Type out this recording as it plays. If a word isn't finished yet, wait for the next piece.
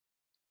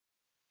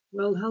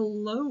Well,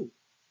 hello.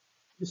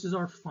 This is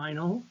our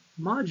final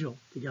module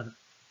together.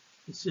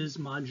 This is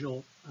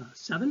module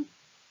 7,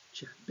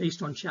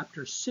 based on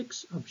chapter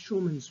 6 of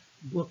Shulman's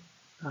book,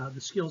 The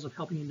Skills of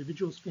Helping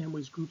Individuals,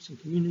 Families, Groups, and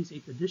Communities,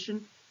 8th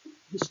edition.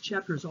 This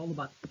chapter is all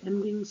about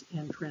endings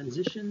and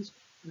transitions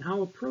and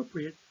how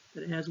appropriate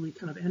that as we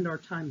kind of end our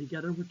time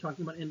together, we're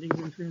talking about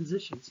endings and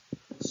transitions.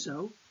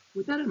 So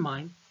with that in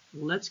mind,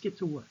 let's get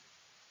to work.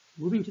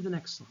 Moving to the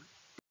next slide.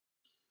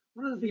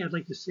 One other thing I'd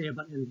like to say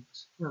about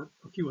endings, or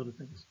a few other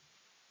things.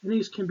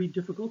 Endings can be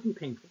difficult and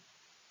painful.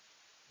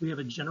 We have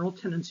a general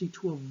tendency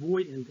to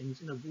avoid endings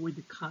and avoid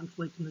the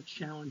conflict and the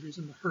challenges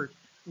and the hurt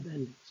of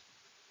endings.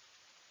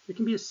 There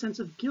can be a sense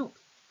of guilt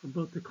for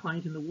both the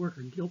client and the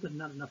worker, guilt that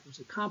not enough was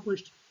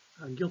accomplished,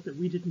 guilt that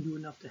we didn't do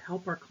enough to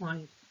help our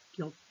client,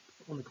 guilt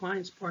on the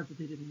client's part that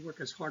they didn't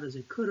work as hard as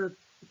they could have,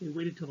 that they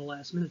waited till the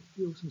last minute to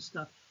deal with some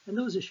stuff, and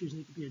those issues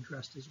need to be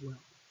addressed as well.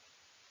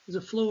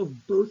 There's a flow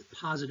of both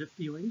positive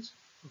feelings,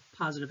 of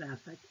positive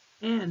affect,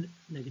 and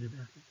negative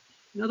affect.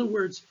 In other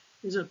words,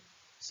 there's a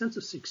sense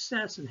of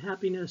success and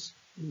happiness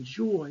and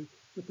joy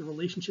that the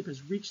relationship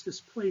has reached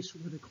this place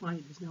where the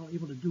client is now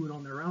able to do it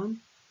on their own.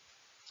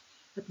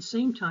 At the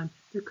same time,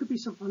 there could be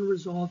some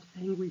unresolved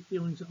angry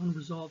feelings or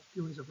unresolved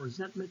feelings of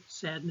resentment,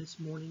 sadness,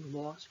 mourning,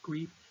 loss,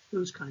 grief,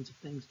 those kinds of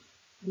things.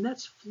 And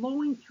that's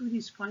flowing through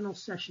these final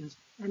sessions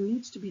and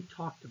needs to be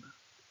talked about.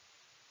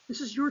 This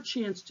is your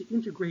chance to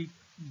integrate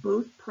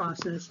both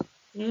process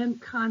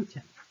and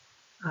content,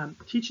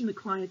 teaching the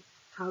client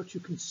how to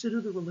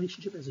consider the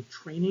relationship as a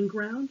training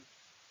ground,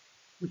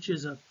 which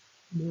is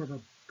more of a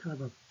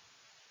kind of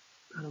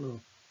a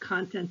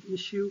content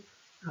issue.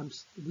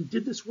 We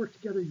did this work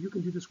together, you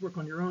can do this work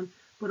on your own,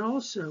 but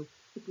also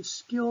that the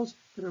skills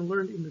that are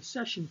learned in the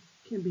session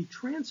can be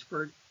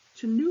transferred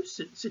to new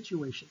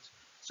situations.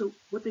 So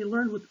what they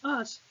learned with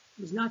us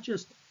is not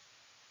just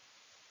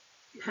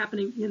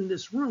happening in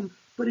this room,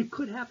 but it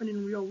could happen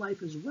in real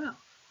life as well.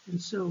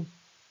 And so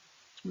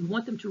we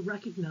want them to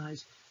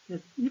recognize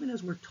that even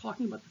as we're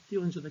talking about the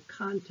feelings or the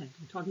content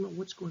and talking about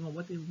what's going on,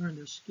 what they learned,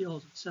 their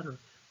skills, etc.,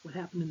 what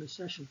happened in the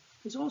session,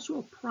 there's also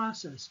a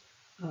process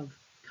of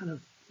kind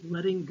of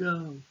letting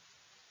go,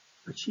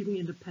 achieving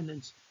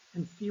independence,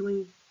 and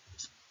feeling,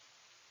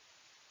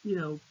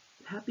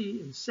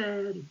 happy and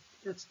sad.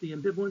 That's the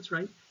ambivalence,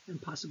 right?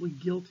 And possibly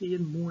guilty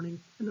and mourning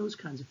and those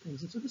kinds of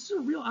things. And so this is a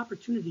real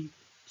opportunity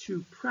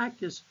to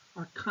practice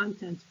our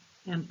content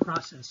and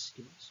process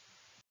skills.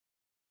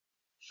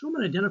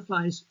 Shulman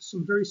identifies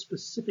some very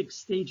specific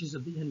stages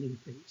of the ending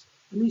phase.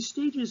 And these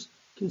stages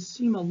can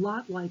seem a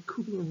lot like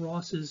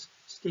Kubler-Ross's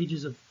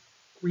stages of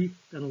grief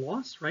and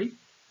loss, right?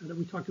 That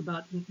we talked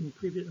about in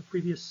a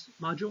previous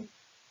module.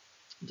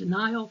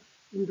 Denial,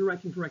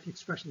 indirect and direct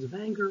expressions of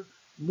anger,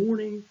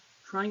 mourning,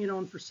 trying it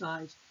on for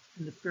size,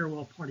 and the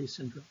farewell party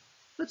syndrome.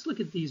 Let's look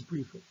at these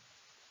briefly.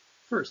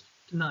 First,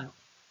 denial.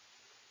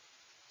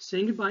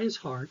 Saying goodbye is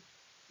hard,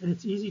 and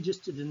it's easy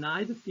just to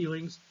deny the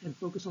feelings and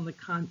focus on the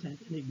content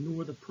and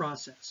ignore the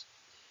process.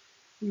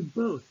 We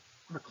both,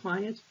 our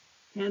client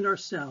and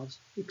ourselves,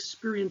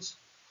 experience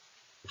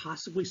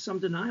possibly some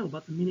denial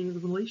about the meaning of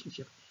the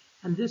relationship,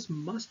 and this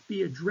must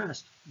be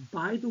addressed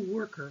by the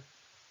worker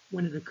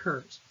when it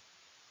occurs.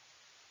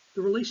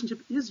 The relationship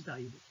is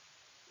valuable.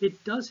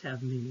 It does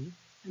have meaning,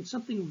 and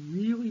something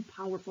really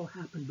powerful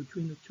happened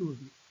between the two of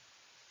you.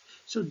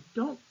 So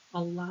don't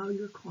allow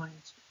your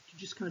clients to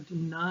just kind of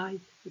deny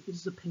that this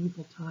is a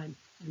painful time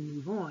and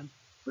move on,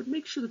 but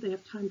make sure that they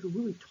have time to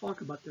really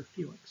talk about their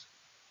feelings.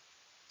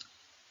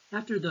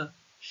 After the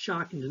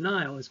shock and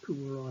denial, as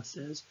Kubler-Ross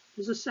says,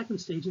 there's a second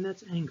stage, and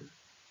that's anger.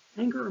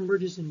 Anger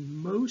emerges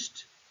in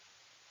most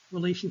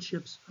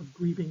relationships of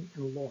grieving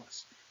and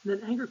loss. And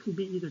that anger can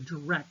be either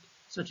direct,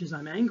 such as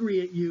I'm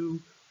angry at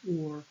you,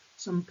 or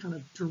some kind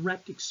of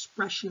direct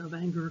expression of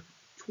anger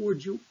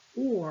towards you,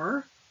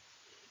 or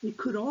it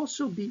could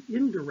also be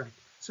indirect,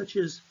 such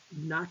as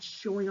not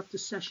showing up to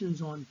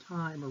sessions on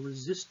time, or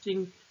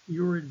resisting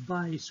your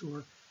advice,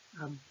 or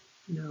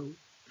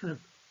kind of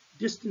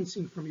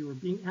distancing from you, or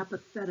being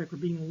apathetic, or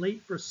being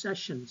late for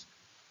sessions.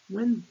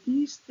 When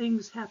these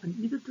things happen,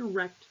 either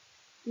direct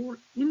or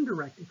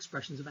indirect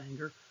expressions of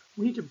anger,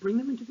 we need to bring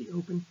them into the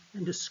open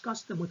and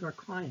discuss them with our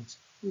clients.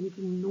 We need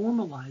to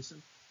normalize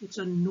them. It's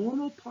a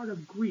normal part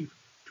of grief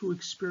to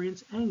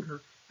experience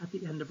anger at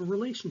the end of a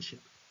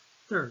relationship.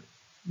 Third,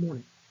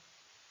 mourning.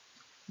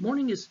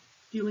 Mourning is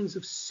feelings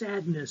of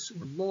sadness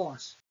or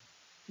loss,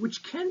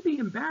 which can be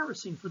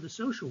embarrassing for the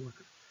social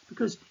worker,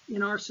 because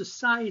in our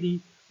society,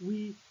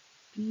 we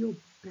feel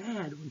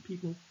bad when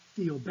people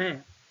feel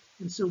bad.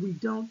 And so we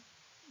don't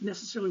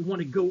necessarily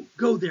want to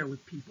go there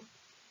with people.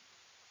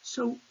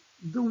 So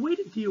the way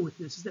to deal with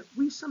this is that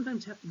we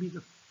sometimes have to be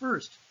the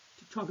first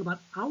to talk about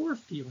our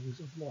feelings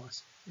of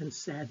loss and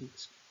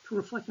sadness, to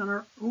reflect on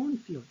our own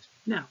feelings.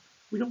 Now,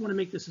 we don't want to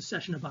make this a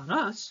session about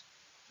us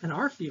and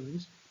our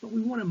feelings, but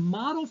we want to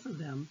model for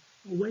them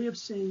a way of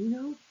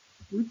saying,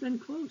 we've been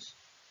close.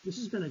 This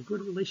has been a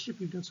good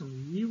relationship. You've done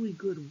some really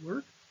good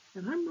work,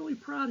 and I'm really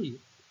proud of you.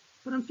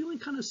 But I'm feeling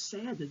kind of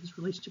sad that this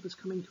relationship is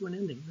coming to an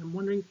ending. And I'm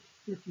wondering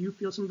if you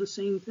feel some of the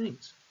same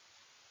things.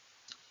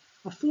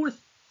 A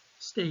fourth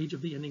stage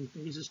of the ending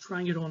phase is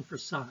trying it on for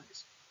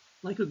size.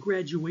 Like a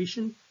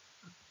graduation,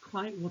 a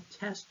client will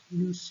test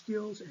new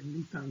skills and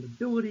newfound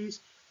abilities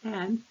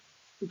and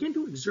begin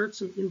to exert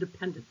some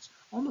independence,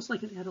 almost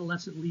like an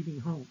adolescent leaving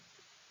home.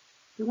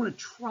 They want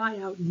to try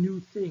out new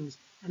things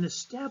and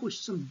establish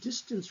some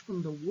distance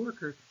from the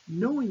worker,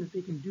 knowing that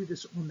they can do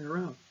this on their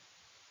own.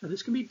 Now,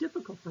 this can be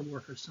difficult for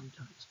workers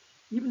sometimes.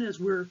 Even as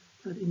we're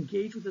kind of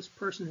engaged with this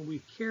person and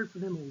we've cared for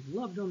them and we've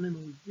loved on them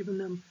and we've given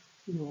them,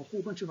 a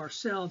whole bunch of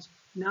ourselves,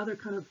 now they're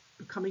kind of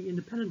becoming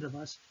independent of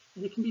us,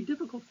 and it can be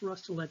difficult for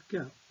us to let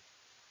go.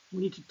 We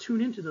need to tune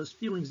into those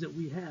feelings that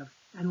we have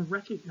and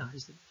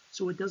recognize them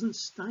so it doesn't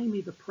stymie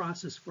the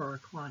process for our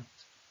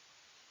clients.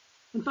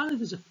 And finally,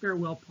 there's a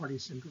farewell party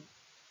syndrome.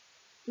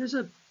 There's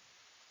a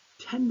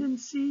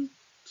tendency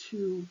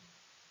to,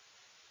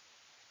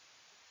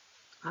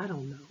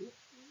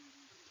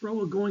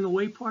 throw a going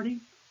away party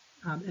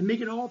and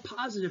make it all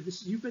positive.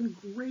 You've been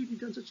great, you've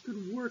done such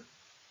good work,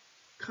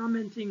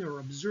 commenting or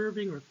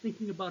observing or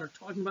thinking about or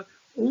talking about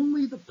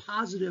only the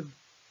positive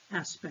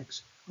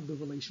aspects of the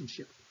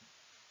relationship.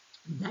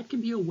 And that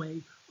can be a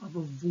way of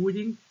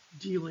avoiding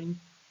dealing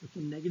with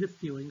the negative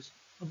feelings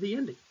of the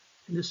ending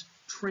and this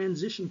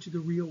transition to the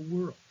real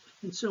world.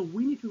 And so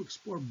we need to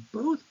explore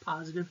both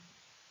positive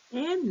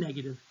and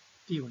negative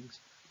feelings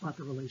about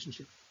the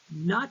relationship,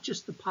 not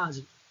just the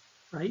positive,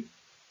 right?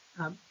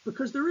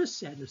 Because there is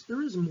sadness,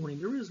 there is mourning,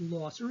 there is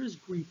loss, there is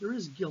grief, there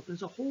is guilt.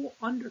 There's a whole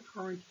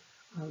undercurrent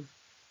of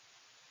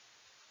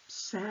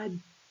sad,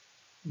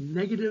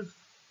 negative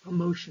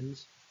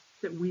emotions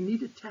that we need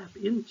to tap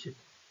into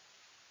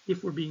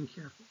if we're being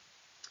careful.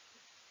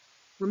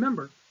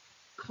 Remember,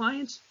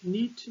 clients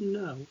need to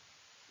know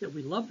that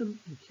we love them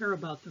and care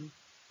about them,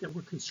 that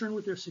we're concerned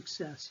with their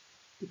success,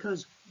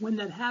 because when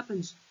that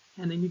happens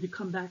and they need to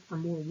come back for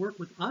more work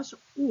with us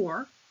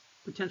or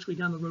potentially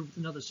down the road with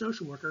another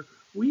social worker,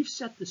 we've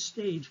set the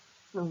stage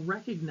for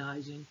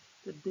recognizing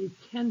that they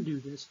can do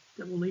this,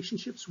 that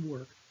relationships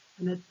work,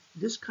 and that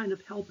this kind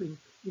of helping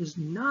is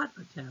not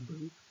a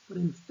taboo, but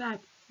in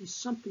fact is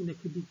something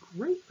that could be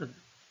great for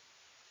them.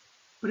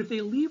 But if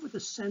they leave with a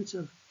sense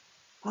of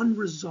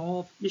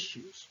unresolved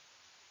issues,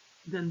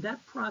 then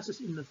that process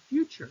in the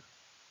future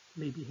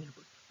may be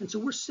hampered. And so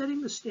we're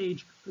setting the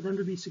stage for them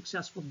to be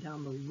successful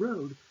down the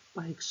road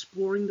by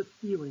exploring the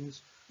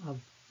feelings of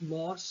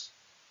loss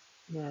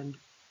and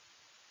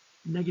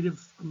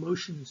negative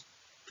emotions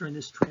during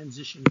this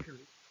transition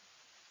period.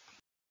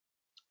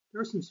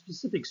 There are some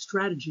specific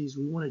strategies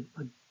we wanted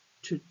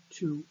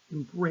to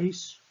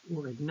embrace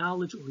or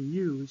acknowledge or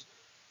use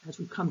as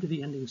we come to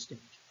the ending stage.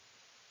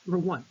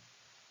 Number one,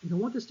 we don't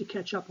want this to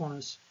catch up on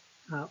us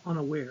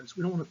unawares.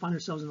 We don't want to find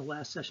ourselves in the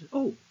last session.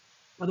 Oh,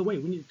 by the way,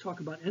 we need to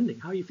talk about ending.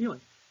 How are you feeling?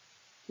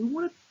 We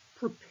want to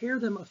prepare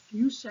them a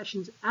few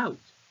sessions out.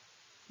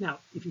 Now,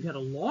 if you've had a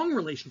long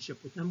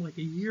relationship with them, like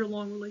a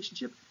year-long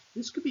relationship,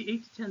 this could be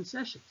 8 to 10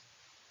 sessions.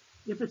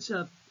 If it's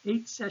a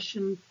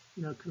 8-session,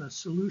 kind of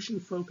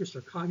solution-focused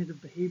or cognitive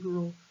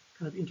behavioral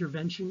kind of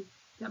intervention,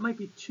 that might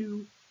be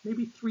 2,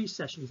 maybe 3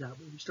 sessions out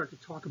when we start to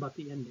talk about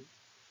the ending.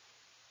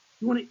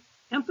 You want to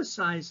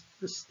emphasize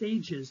the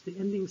stages, the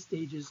ending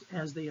stages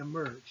as they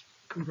emerge.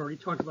 We've already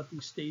talked about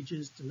these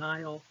stages: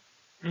 denial,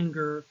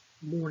 anger,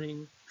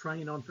 mourning,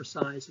 trying it on for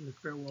size, and the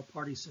farewell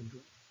party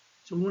syndrome.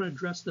 So we want to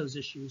address those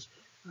issues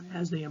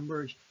as they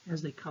emerge,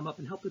 as they come up,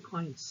 and help the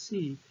client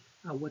see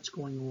what's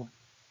going on.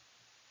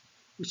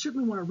 We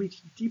certainly want to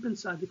reach deep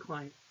inside the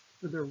client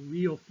for their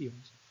real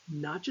feelings,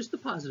 not just the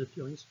positive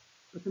feelings,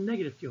 but the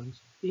negative feelings,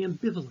 the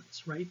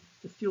ambivalence, right?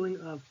 The feeling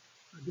of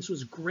this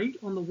was great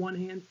on the one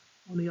hand,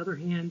 on the other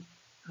hand,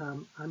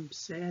 I'm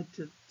sad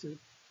to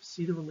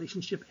see the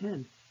relationship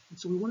end. And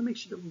so we want to make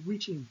sure that we're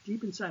reaching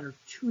deep inside or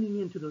tuning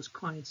into those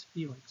clients'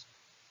 feelings.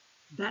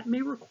 That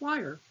may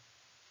require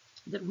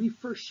that we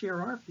first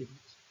share our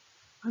feelings.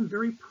 I'm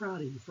very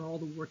proud of you for all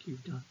the work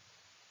you've done.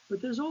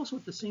 But there's also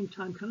at the same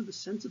time kind of a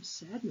sense of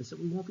sadness that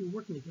we won't be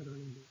working together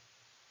anymore.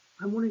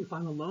 I'm wondering if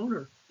I'm alone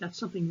or that's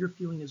something you're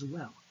feeling as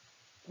well.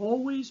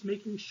 Always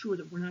making sure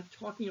that we're not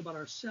talking about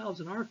ourselves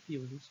and our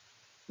feelings,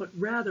 but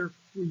rather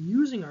we're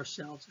using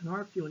ourselves and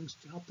our feelings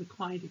to help the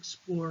client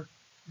explore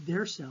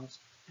their selves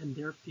and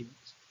their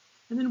feelings.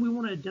 And then we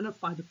want to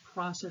identify the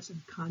process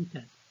and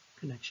content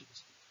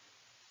connections.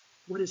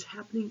 What is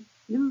happening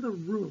in the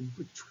room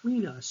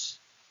between us,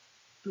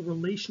 the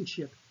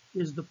relationship,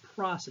 is the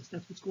process.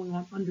 That's what's going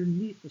on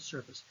underneath the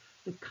surface.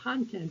 The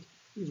content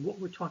is what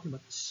we're talking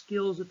about, the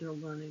skills that they're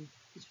learning,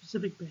 the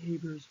specific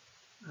behaviors,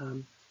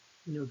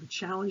 the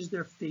challenges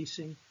they're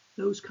facing.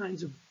 Those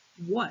kinds of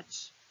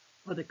what's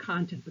are the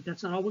content, but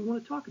that's not all we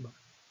want to talk about.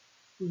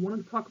 We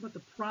want to talk about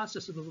the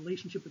process of the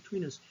relationship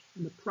between us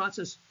and the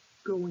process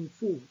going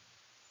forward,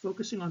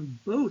 focusing on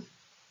both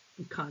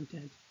the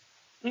content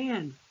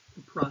and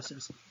the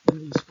process in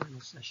these final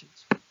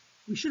sessions.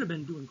 We should have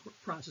been doing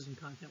process and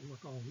content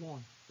work all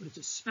along, but it's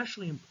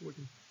especially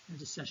important as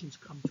the sessions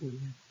come to an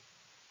end.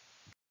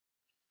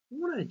 We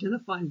want to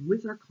identify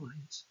with our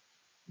clients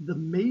the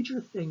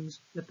major things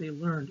that they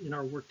learned in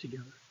our work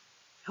together.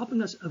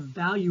 helping us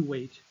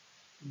evaluate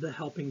the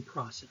helping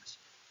process.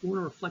 We want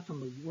to reflect on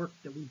the work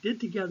that we did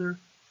together,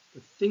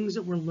 the things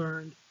that were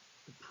learned,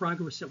 the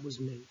progress that was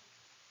made.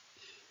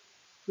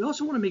 We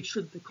also want to make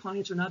sure that the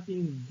clients are not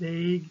being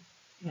vague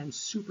and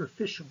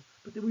superficial,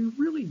 but that we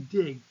really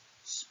dig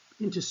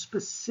into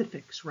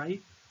specifics,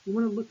 right? We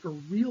want to look for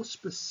real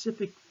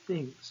specific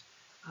things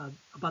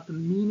about the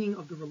meaning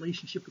of the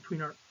relationship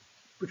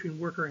between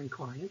worker and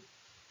client,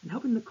 and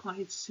helping the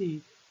client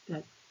see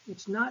that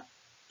it's not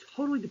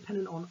totally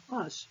dependent on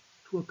us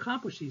to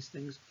accomplish these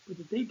things, but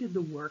that they did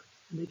the work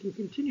and they can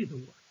continue the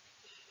work.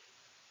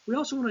 We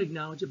also want to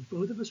acknowledge that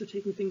both of us are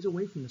taking things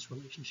away from this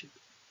relationship,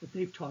 that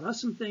they've taught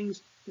us some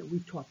things, that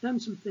we've taught them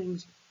some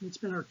things, and it's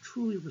been a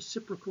truly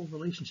reciprocal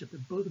relationship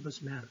that both of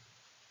us matter.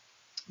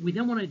 We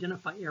then want to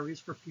identify areas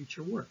for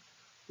future work.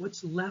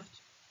 What's left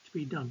to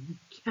be done? We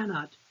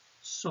cannot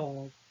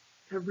solve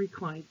every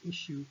client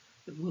issue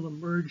that will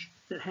emerge,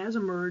 that has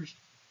emerged,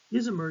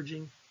 is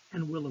emerging,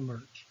 and will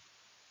emerge.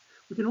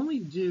 We can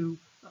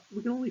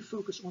only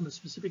focus on the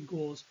specific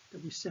goals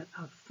that we set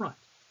out front.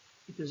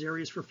 If there's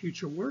areas for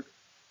future work,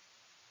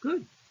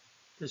 good.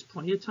 There's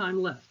plenty of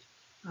time left.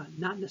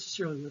 Not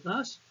necessarily with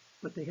us,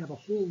 but they have a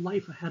whole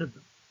life ahead of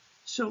them.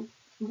 So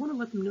we want to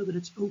let them know that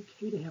it's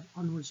okay to have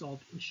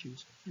unresolved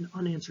issues and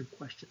unanswered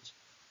questions.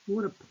 We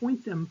want to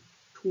point them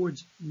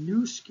towards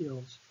new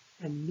skills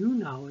and new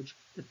knowledge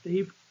that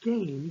they've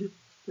gained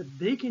that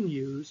they can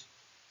use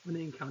when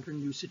they encounter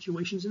new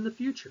situations in the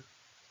future.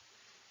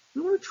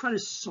 We want to try to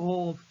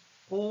solve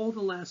all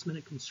the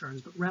last-minute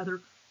concerns, but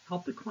rather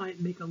help the client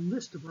make a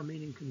list of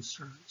remaining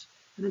concerns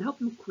and then help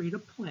them create a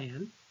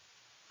plan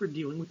for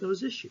dealing with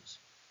those issues.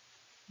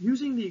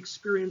 Using the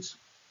experience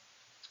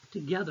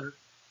together,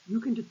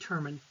 you can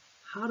determine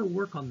how to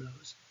work on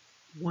those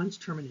once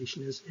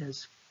termination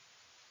has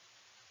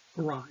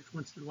arrived,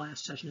 once the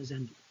last session has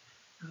ended.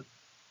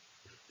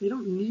 They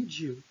don't need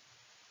you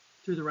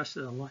through the rest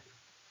of their life.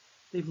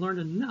 They've learned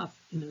enough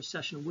in their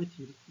sessions with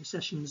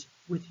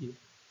you,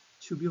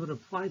 to be able to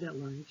apply that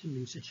learning to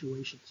new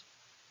situations.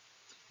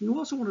 You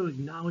also want to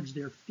acknowledge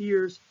their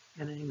fears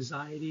and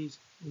anxieties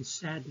and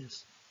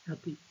sadness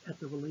at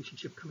the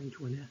relationship coming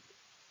to an end.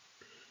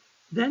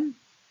 Then,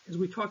 as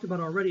we talked about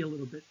already a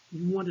little bit,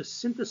 you want to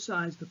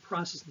synthesize the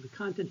process and the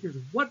content. Here's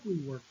what we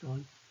worked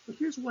on, but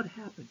here's what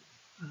happened.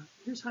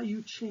 Here's how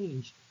you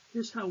changed.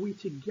 Here's how we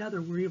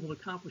together were able to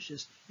accomplish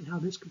this and how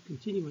this could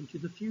continue into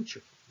the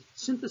future.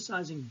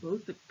 Synthesizing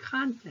both the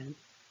content,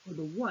 or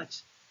the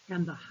what's,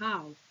 and the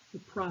how, the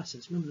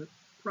process. Remember, the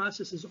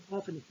process is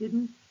often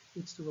hidden.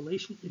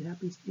 It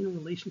happens in a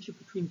relationship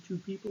between two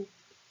people.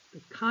 The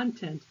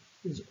content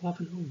is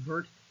often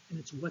overt, and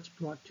it's what's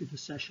brought to the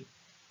session.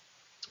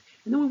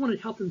 And then we want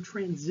to help them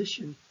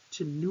transition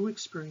to new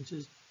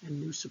experiences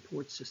and new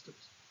support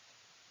systems.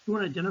 We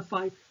want to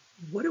identify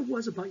what it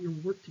was about your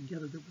work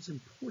together that was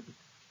important,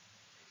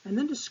 and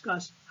then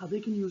discuss how they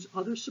can use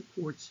other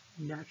supports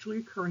naturally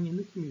occurring in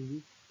the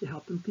community to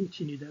help them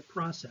continue that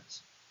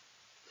process.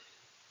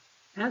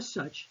 As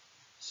such,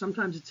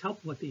 sometimes it's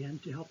helpful at the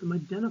end to help them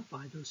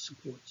identify those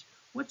supports.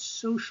 What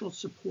social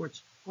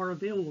supports are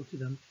available to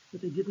them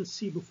that they didn't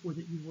see before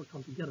that you worked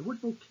on together? What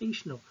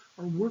vocational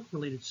or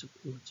work-related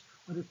supports?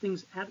 Are there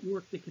things at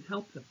work that could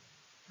help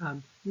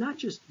them? Not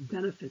just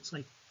benefits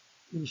like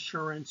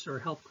insurance or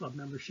health club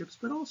memberships,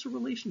 but also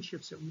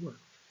relationships at work,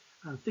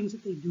 things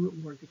that they do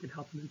at work that could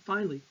help them. And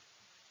finally,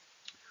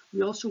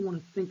 we also want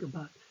to think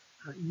about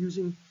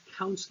using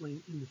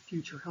counseling in the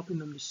future, helping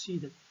them to see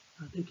that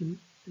they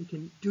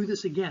can do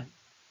this again,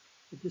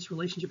 that this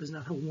relationship is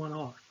not a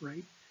one-off,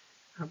 right?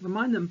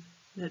 Remind them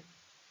that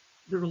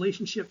the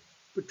relationship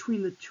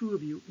between the two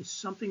of you is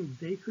something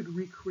they could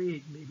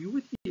recreate, maybe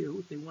with you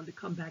if they wanted to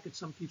come back at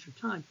some future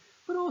time,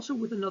 but also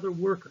with another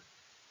worker.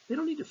 They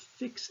don't need to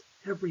fix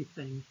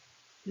everything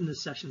in the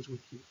sessions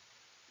with you.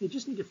 They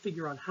just need to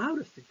figure out how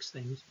to fix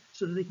things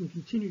so that they can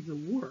continue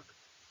to work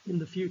in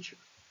the future.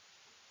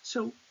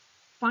 So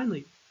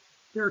finally,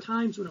 there are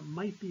times when it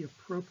might be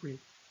appropriate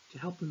to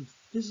help them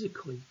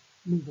physically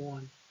move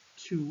on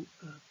to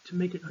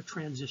make it a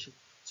transition,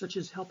 such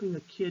as helping a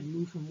kid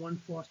move from one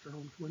foster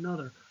home to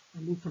another,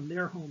 or move from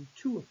their home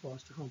to a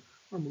foster home,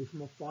 or move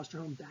from a foster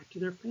home back to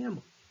their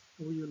family,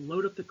 or where you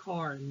load up the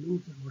car and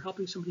move them, or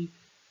helping somebody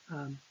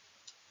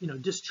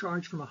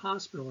discharge from a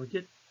hospital or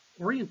get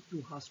oriented to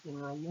a hospital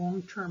or a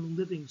long-term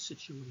living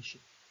situation.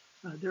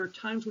 There are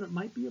times when it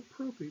might be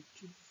appropriate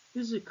to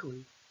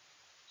physically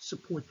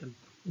support them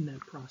in that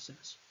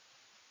process.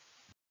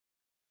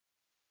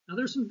 Now,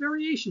 there's some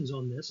variations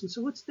on this, and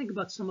so let's think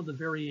about some of the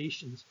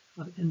variations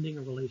of ending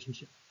a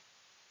relationship.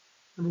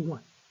 Number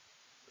one,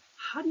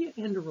 how do you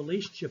end a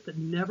relationship that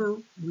never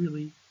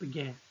really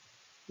began?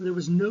 There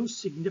was no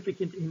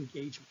significant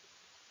engagement.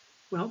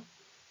 Well,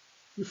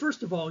 you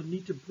first of all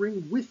need to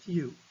bring with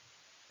you,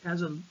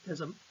 as an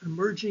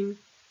emerging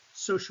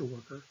social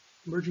worker,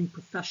 emerging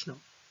professional,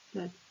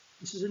 that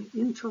this is an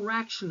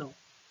interactional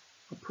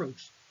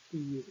approach we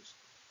use.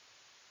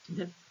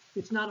 That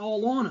it's not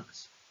all on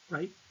us,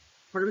 right?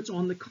 Part of it's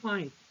on the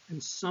client,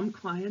 and some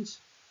clients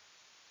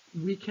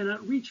we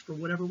cannot reach for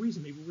whatever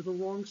reason. Maybe we're the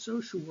wrong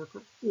social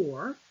worker,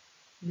 or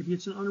maybe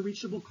it's an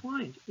unreachable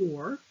client,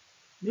 or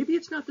maybe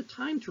it's not the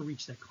time to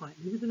reach that client.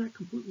 Maybe they're not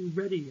completely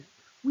ready yet.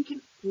 We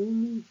can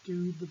only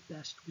do the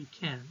best we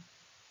can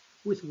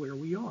with where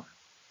we are.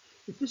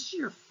 If this is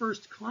your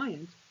first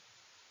client,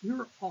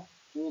 you're a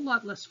whole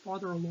lot less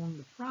farther along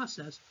the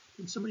process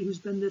than somebody who's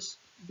been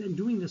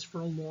doing this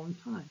for a long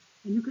time.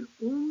 And you can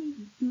only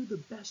do the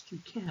best you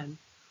can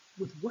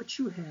with what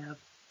you have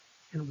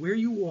and where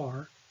you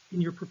are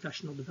in your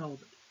professional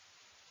development.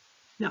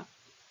 Now,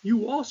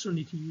 you also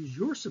need to use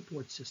your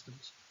support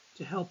systems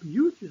to help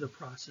you through the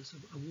process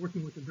of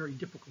working with a very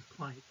difficult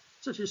client,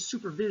 such as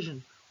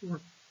supervision or,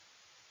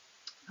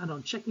 I don't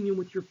know, checking in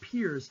with your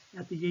peers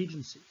at the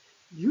agency.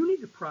 You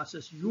need to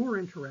process your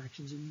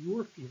interactions and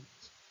your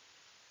feelings.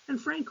 And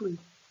frankly,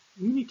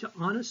 you need to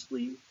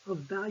honestly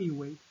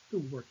evaluate the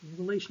working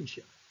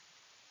relationship.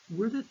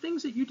 Were there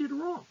things that you did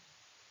wrong?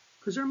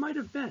 Because there might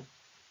have been.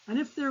 And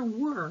if there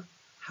were,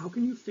 how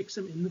can you fix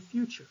them in the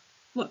future?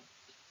 Look,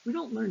 we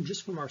don't learn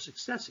just from our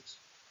successes.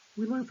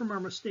 We learn from our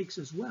mistakes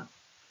as well.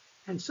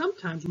 And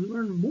sometimes we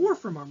learn more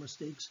from our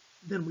mistakes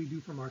than we do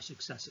from our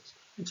successes.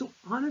 And so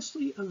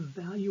honestly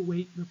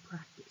evaluate your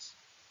practice.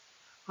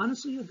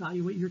 Honestly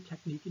evaluate your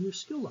technique and your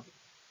skill level.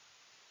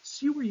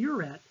 See where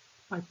you're at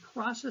by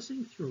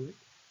processing through it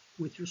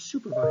with your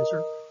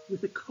supervisor,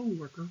 with a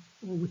coworker,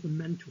 or with a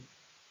mentor.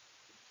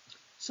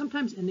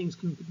 Sometimes endings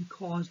can be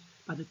caused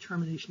by the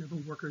termination of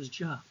a worker's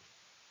job.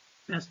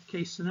 Best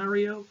case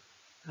scenario,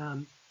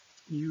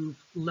 you've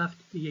left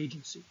the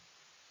agency.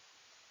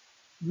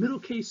 Middle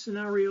case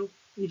scenario,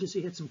 the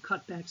agency had some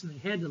cutbacks and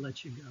they had to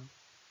let you go.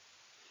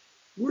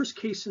 Worst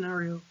case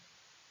scenario,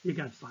 you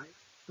got fired.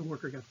 The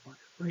worker got fired,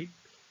 right?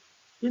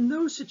 In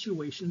those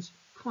situations,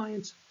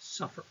 clients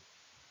suffer.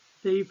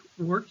 They've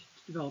worked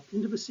to develop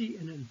intimacy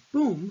and then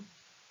boom,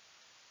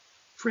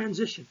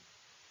 transition.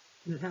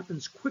 And it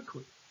happens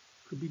quickly.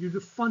 It could be due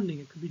to funding.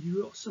 It could be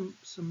due to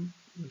some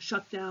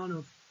shutdown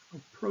of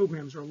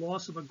programs or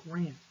loss of a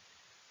grant.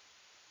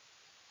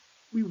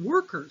 We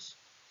workers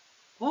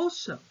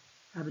also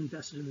have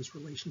invested in this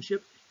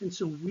relationship, and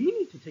so we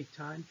need to take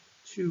time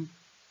to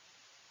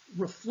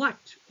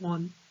reflect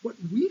on what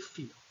we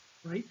feel,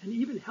 right? And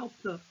even help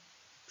the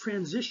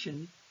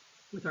transition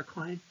with our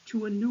client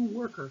to a new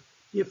worker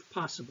if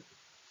possible.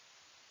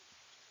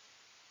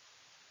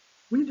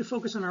 We need to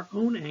focus on our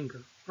own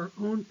anger, our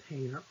own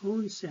pain, our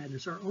own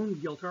sadness, our own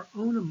guilt, our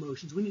own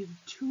emotions. We need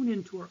to tune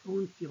into our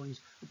own feelings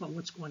about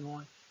what's going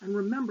on. And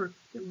remember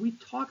that we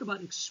talk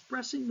about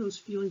expressing those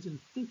feelings and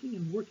thinking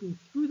and working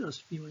through those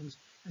feelings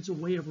as a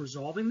way of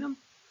resolving them.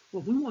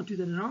 Well, if we won't do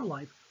that in our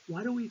life,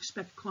 why do we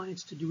expect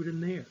clients to do it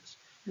in theirs?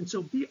 And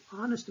so be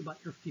honest about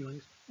your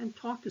feelings and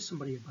talk to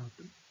somebody about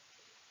them.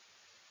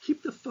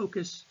 Keep the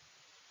focus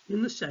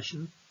in the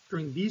session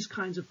during these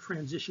kinds of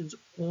transitions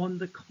on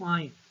the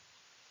client.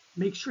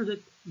 Make sure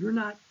that you're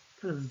not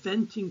kind of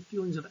venting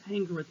feelings of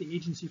anger at the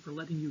agency for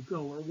letting you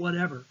go or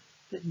whatever,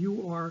 that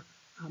you are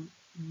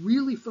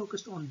really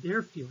focused on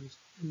their feelings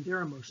and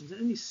their emotions.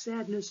 And any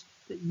sadness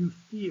that you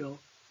feel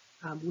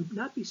would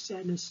not be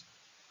sadness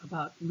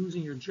about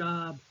losing your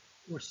job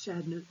or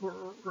sadness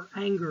or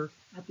anger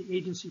at the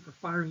agency for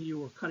firing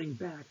you or cutting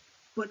back,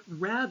 but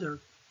rather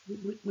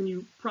when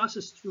you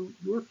process through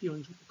your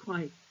feelings with the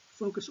client,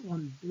 focus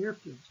on their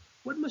feelings.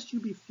 What must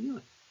you be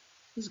feeling?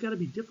 This has got to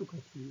be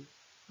difficult for you.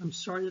 I'm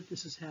sorry that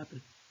this has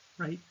happened,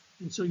 right?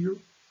 And so you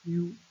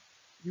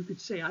could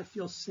say, I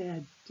feel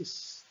sad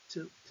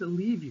to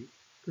leave you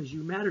because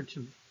you mattered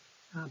to me.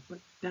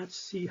 But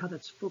see how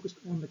that's focused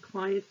on the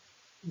client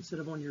instead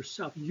of on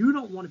yourself. You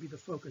don't want to be the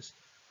focus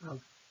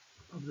of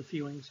the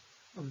feelings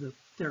of the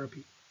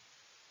therapy.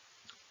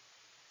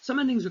 Some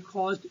endings are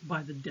caused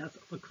by the death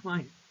of a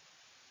client.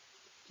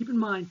 Keep in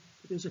mind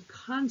that there's a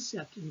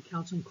concept in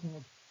counseling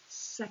called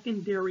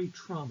secondary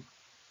trauma.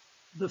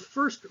 The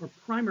first or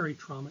primary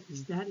trauma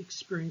is that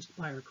experienced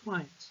by our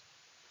clients.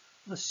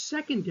 A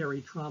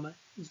secondary trauma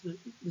is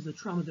the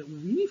trauma that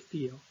we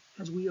feel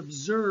as we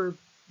observe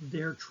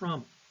their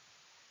trauma.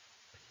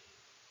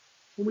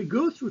 When we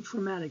go through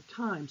traumatic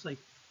times, like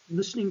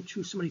listening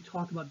to somebody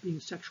talk about being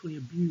sexually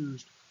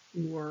abused,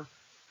 or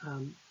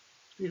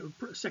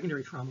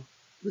secondary trauma,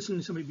 listening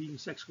to somebody being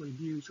sexually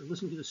abused, or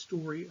listening to the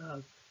story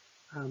of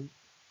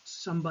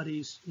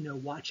somebody's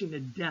watching a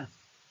death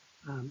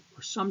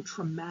or some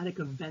traumatic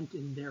event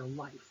in their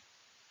life,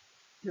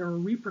 there are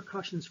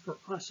repercussions for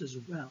us as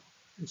well.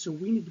 And so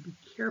we need to be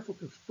careful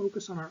to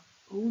focus on our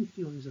own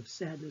feelings of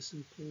sadness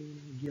and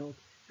pain and guilt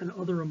and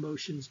other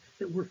emotions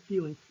that we're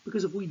feeling,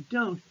 because if we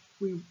don't,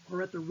 we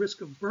are at the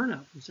risk of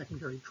burnout from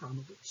secondary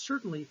trauma, but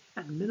certainly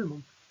at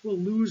minimum, we'll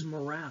lose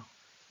morale.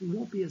 We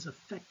won't be as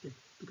effective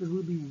because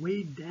we'll be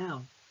weighed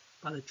down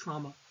by the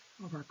trauma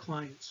of our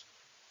clients.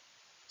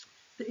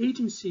 The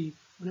agency,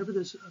 whenever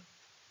there's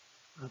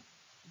a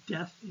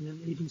death in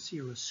an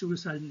agency or a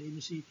suicide in an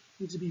agency,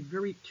 needs to be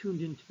very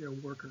tuned into their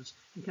workers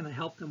and kind of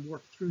help them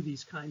work through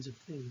these kinds of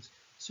things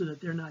so that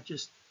they're not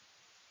just,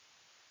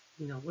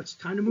 it's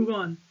time to move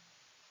on.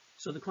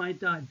 So the client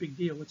died, big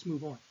deal, let's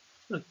move on.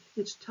 Look,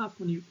 it's tough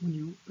when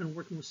you've been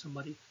working with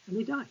somebody and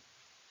they die.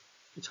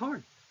 It's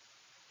hard.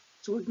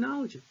 So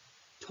acknowledge it.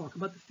 Talk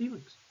about the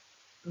feelings.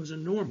 Those are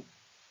normal.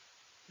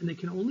 And they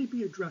can only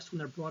be addressed when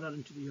they're brought out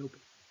into the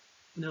open.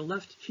 When they're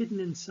left hidden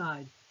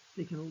inside,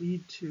 they can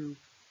lead to,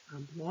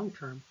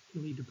 long-term,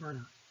 can lead to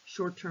burnout.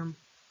 Short-term,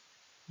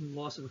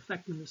 loss of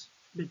effectiveness.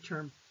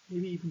 Mid-term,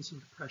 maybe even some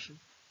depression.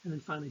 And then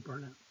finally,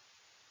 burnout.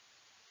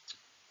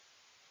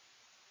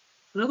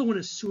 Another one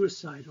is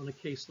suicide on a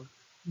caseload.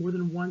 More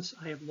than once,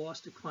 I have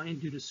lost a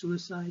client due to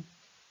suicide.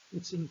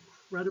 It's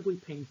incredibly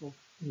painful,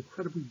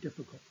 incredibly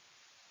difficult.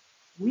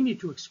 We need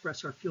to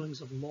express our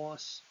feelings of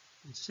loss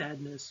and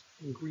sadness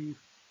and grief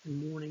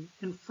and mourning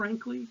and,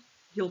 frankly,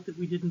 guilt that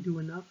we didn't do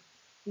enough.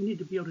 We need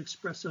to be able to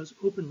express those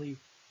openly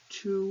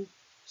to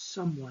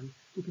someone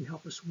who can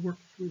help us work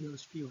through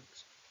those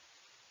feelings.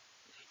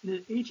 In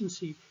an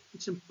agency,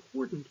 it's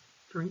important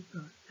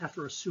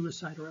after a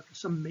suicide or after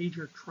some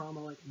major trauma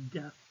like a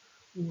death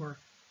or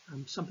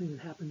something that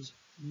happens,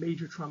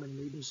 major trauma in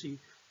an agency,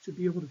 to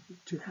be able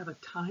to have a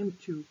time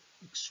to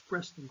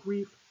express the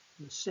grief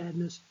and the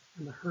sadness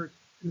and the hurt,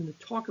 and then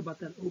to talk about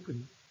that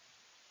openly.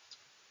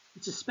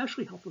 It's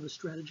especially helpful to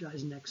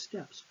strategize next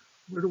steps.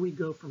 Where do we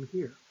go from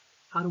here?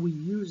 How do we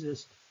use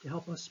this to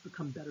help us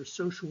become better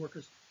social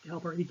workers, to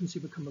help our agency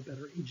become a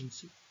better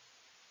agency?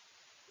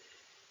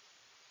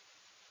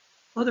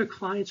 Other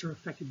clients are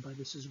affected by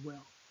this as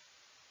well,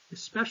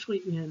 especially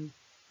in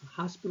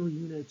hospital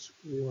units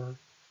or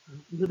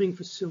living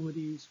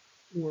facilities,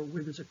 or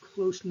where there's a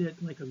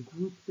close-knit, like a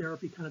group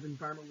therapy kind of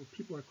environment where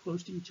people are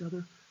close to each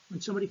other. When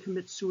somebody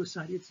commits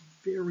suicide, it's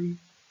very,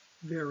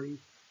 very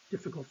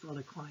difficult for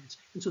other clients.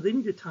 And so they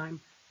need a time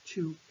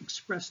to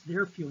express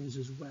their feelings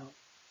as well,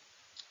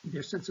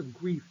 their sense of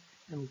grief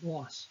and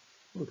loss,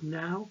 both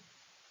now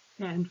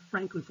and,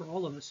 frankly, for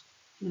all of us,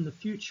 in the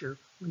future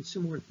when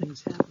similar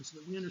things happen, so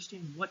that we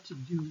understand what to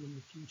do in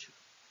the future.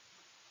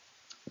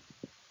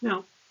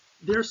 Now,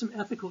 there are some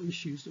ethical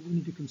issues that we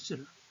need to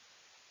consider.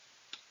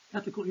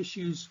 Ethical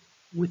issues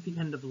with the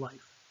end of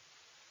life.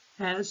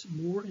 As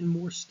more and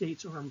more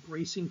states are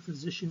embracing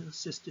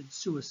physician-assisted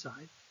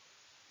suicide,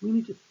 we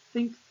need to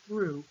think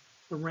through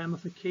the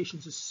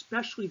ramifications,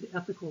 especially the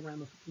ethical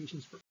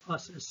ramifications for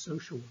us as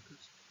social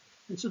workers.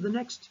 And so the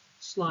next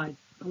slide,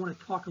 I want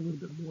to talk a little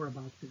bit more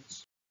about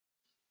this.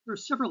 There are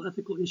several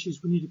ethical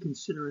issues we need to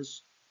consider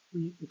as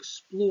we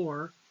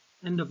explore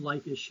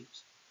end-of-life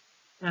issues.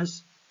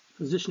 As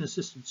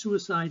physician-assisted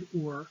suicide,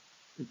 or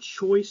the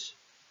choice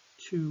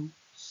to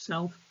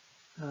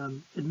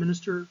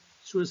self-administer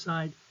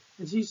suicide,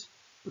 as these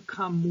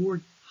become more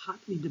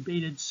hotly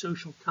debated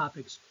social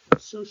topics,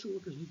 social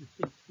workers need to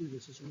think through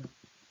this as well.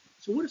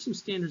 So what are some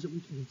standards that we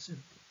can consider?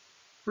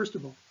 First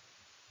of all,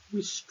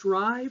 we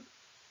strive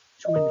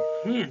to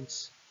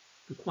enhance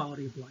the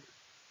quality of life.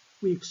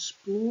 We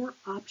explore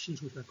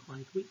options with our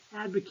clients. We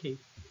advocate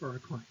for our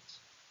clients.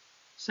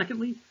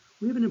 Secondly,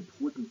 we have an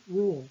important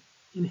role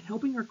in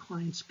helping our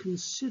clients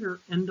consider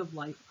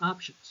end-of-life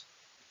options.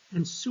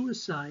 And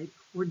suicide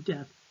or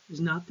death is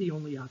not the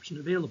only option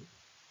available.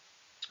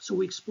 So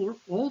we explore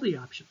all the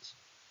options.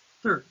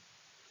 Third,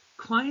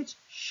 clients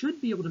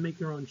should be able to make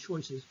their own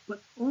choices,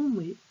 but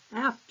only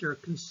after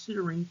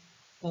considering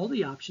all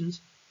the options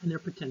and their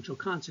potential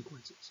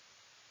consequences.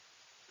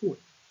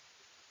 Fourth,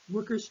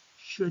 workers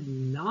should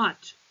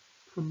not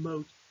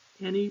promote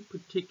any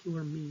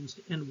particular means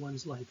to end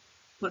one's life,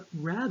 but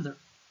rather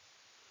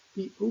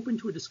be open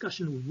to a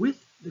discussion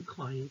with the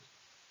client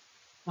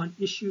on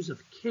issues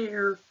of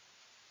care,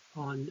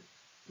 on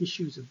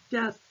issues of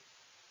death,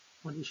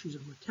 on issues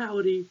of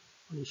mortality,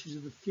 on issues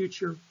of the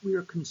future. We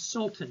are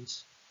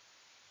consultants,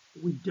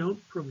 but we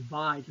don't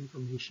provide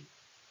information.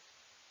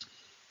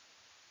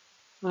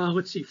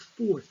 Let's see,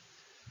 fifth,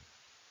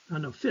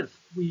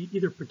 we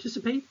either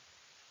participate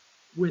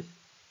with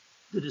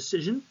the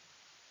decision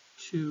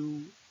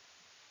to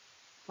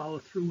follow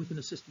through with an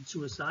assisted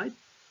suicide.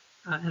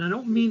 And I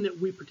don't mean that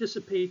we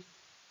participate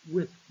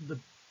with the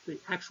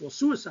actual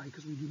suicide,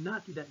 because we do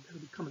not do that.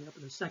 That'll be coming up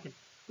in a second.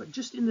 But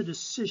just in the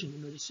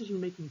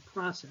decision-making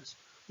process,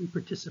 we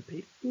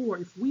participate. Or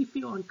if we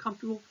feel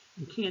uncomfortable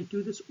and can't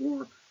do this,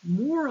 or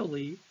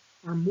morally,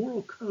 our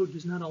moral code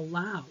does not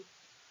allow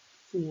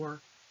for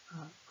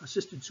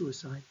assisted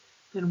suicide,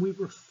 then we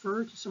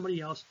refer to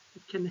somebody else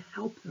that can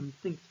help them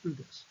think through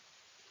this.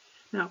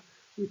 Now,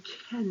 we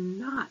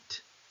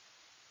cannot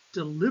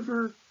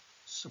deliver,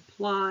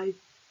 supply,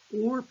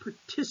 or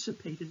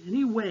participate in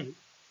any way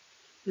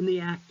in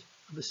the act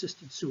of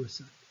assisted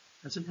suicide.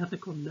 That's an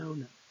ethical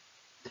no-no.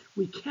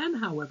 We can,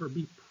 however,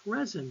 be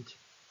present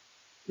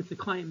if the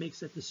client makes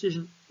that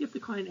decision, if the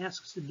client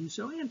asks us to do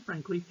so, and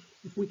frankly,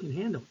 if we can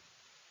handle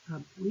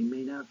it. We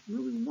may not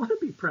really want to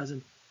be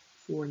present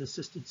for an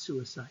assisted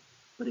suicide,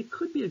 but it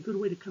could be a good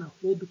way to kind of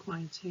hold the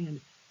client's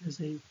hand as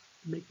they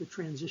make the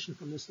transition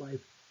from this life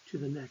to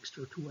the next,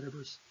 or to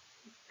whatever's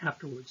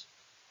afterwards.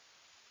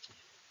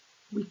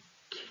 We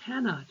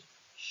cannot,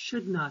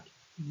 should not,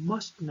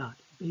 must not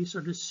base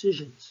our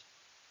decisions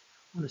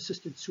on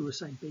assisted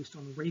suicide based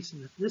on race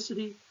and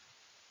ethnicity,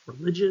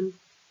 religion,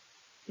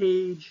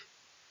 age,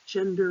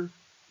 gender,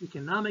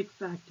 economic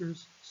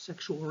factors,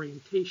 sexual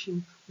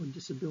orientation, or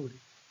disability.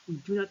 We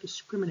do not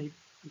discriminate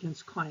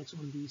against clients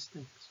on these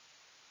things.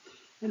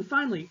 And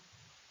finally,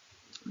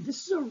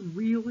 this is a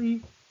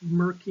really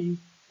murky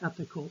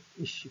ethical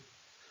issue.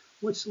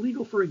 What's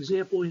legal, for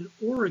example, in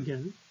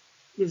Oregon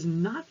is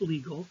not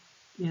legal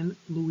in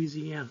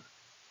Louisiana.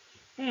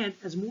 And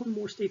as more and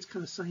more states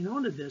kind of sign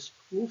on to this,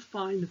 we'll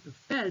find that the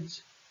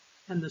feds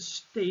and the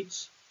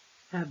states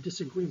have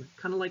disagreement,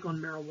 kind of like on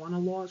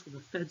marijuana laws, where the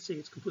feds say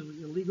it's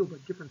completely illegal,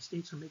 but different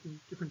states are making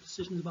different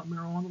decisions about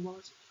marijuana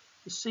laws.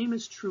 The same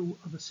is true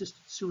of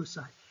assisted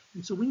suicide.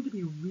 And so we need to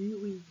be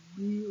really,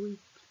 really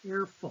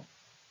careful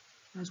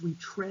as we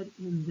tread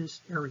in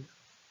this area,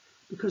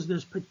 because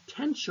there's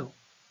potential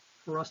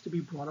for us to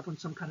be brought up on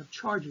some kind of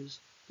charges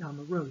down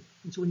the road.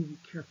 And so we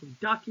need to carefully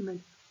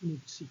document, we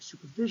need to seek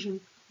supervision,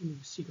 we need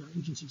to seek our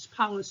agency's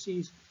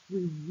policies.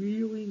 We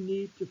really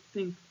need to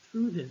think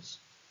through this,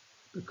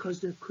 because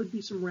there could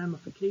be some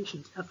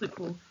ramifications,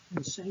 ethical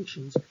and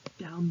sanctions,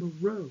 down the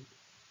road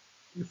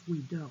if we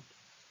don't.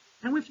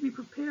 And we have to be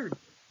prepared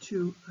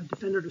to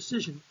defend our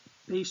decision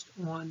based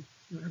on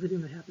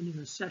everything that happened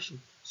in a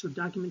session. So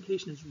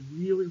documentation is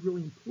really,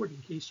 really important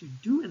in case you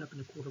do end up in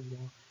a court of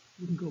law.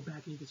 You can go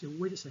back and you can say,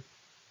 wait a second,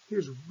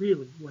 here's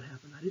really what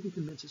happened. I didn't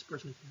convince this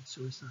person to commit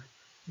suicide.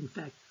 In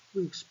fact,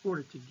 we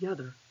explored it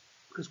together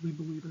because we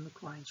believe in the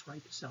client's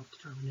right to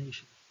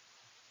self-determination.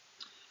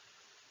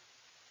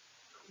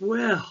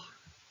 Well,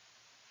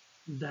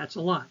 that's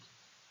a lot.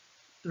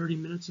 30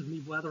 minutes of me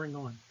blathering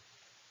on,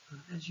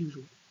 as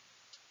usual.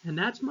 And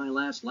that's my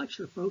last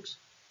lecture, folks.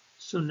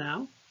 So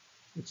now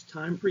it's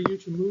time for you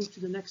to move to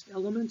the next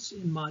elements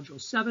in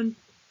Module 7,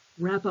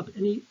 wrap up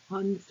any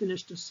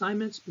unfinished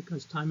assignments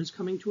because time is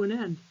coming to an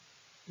end,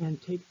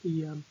 and take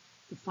the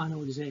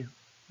final exam.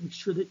 Make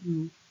sure that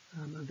you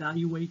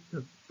evaluate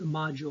the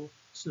module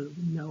so that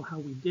we know how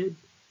we did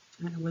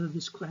and whether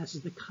this class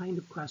is the kind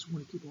of class we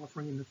want to keep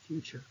offering in the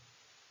future.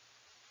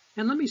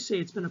 And let me say,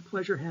 it's been a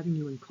pleasure having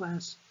you in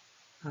class.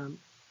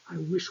 I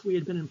wish we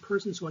had been in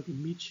person so I could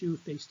meet you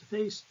face to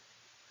face.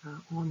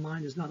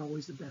 Online is not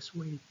always the best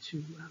way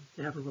to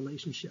have a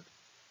relationship.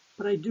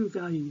 But I do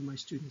value you, my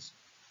students,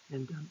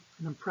 and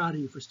I'm proud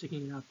of you for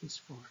sticking it out this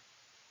far.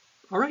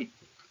 All right,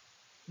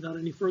 without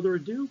any further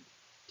ado,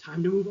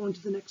 time to move on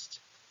to the next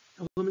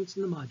elements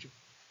in the module.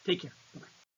 Take care. Bye-bye.